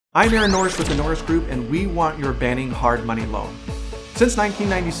I'm Aaron Norris with the Norris Group, and we want your Banning hard money loan. Since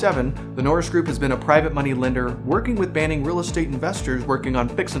 1997, the Norris Group has been a private money lender working with Banning real estate investors working on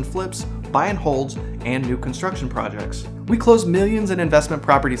fix and flips, buy and holds, and new construction projects. We close millions in investment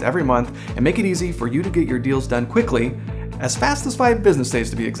properties every month and make it easy for you to get your deals done quickly, as fast as 5 business days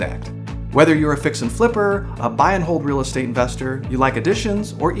to be exact. Whether you're a fix and flipper, a buy and hold real estate investor, you like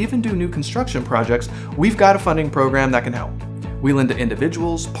additions, or even do new construction projects, we've got a funding program that can help. We lend to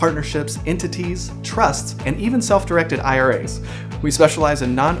individuals, partnerships, entities, trusts, and even self-directed IRAs. We specialize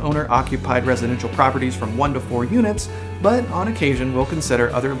in non-owner occupied residential properties from 1 to 4 units, but on occasion we'll consider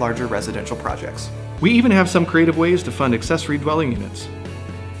other larger residential projects. We even have some creative ways to fund accessory dwelling units.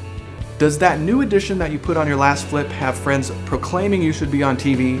 Does that new addition that you put on your last flip have friends proclaiming you should be on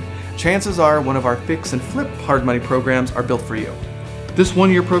TV? Chances are one of our fix and flip hard money programs are built for you. This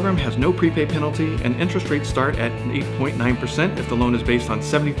 1-year program has no prepay penalty, and interest rates start at 8.9% if the loan is based on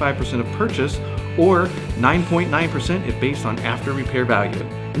 75% of purchase, or 9.9% if based on after repair value.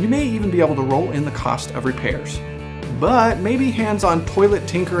 And you may even be able to roll in the cost of repairs. But maybe hands-on toilet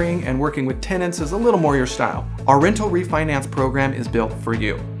tinkering and working with tenants is a little more your style. Our rental refinance program is built for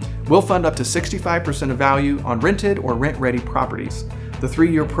you. We'll fund up to 65% of value on rented or rent-ready properties. The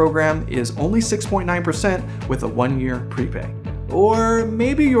 3-year program is only 6.9% with a 1-year prepay. Or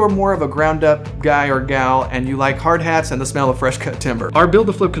maybe you're more of a ground-up guy or gal and you like hard hats and the smell of fresh-cut timber. Our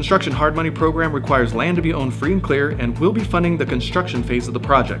build-to-flip construction hard money program requires land to be owned free and clear, and we'll be funding the construction phase of the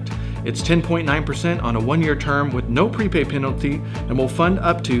project. It's 10.9% on a 1-year term with no prepay penalty, and will fund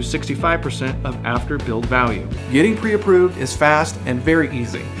up to 65% of after-build value. Getting pre-approved is fast and very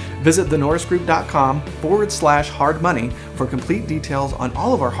easy. Visit thenorrisgroup.com/hard money for complete details on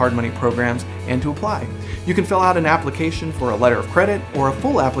all of our hard money programs and to apply. You can fill out an application for a letter of credit or a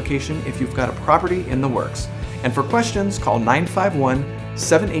full application if you've got a property in the works. And for questions, call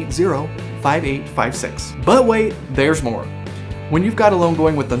 951-780-5856. But wait, there's more. When you've got a loan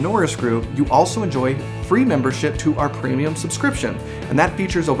going with the Norris Group, you also enjoy free membership to our premium subscription, and that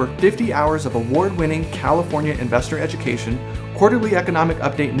features over 50 hours of award-winning California investor education, quarterly economic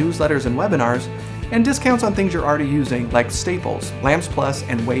update newsletters and webinars, and discounts on things you're already using like Staples, Lambs Plus,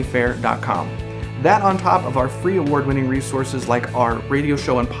 and Wayfair.com. That on top of our free award-winning resources like our radio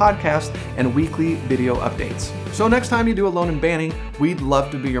show and podcast and weekly video updates. So next time you do a loan in Banning, we'd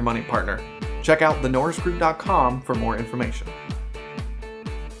love to be your money partner. Check out thenorrisgroup.com for more information.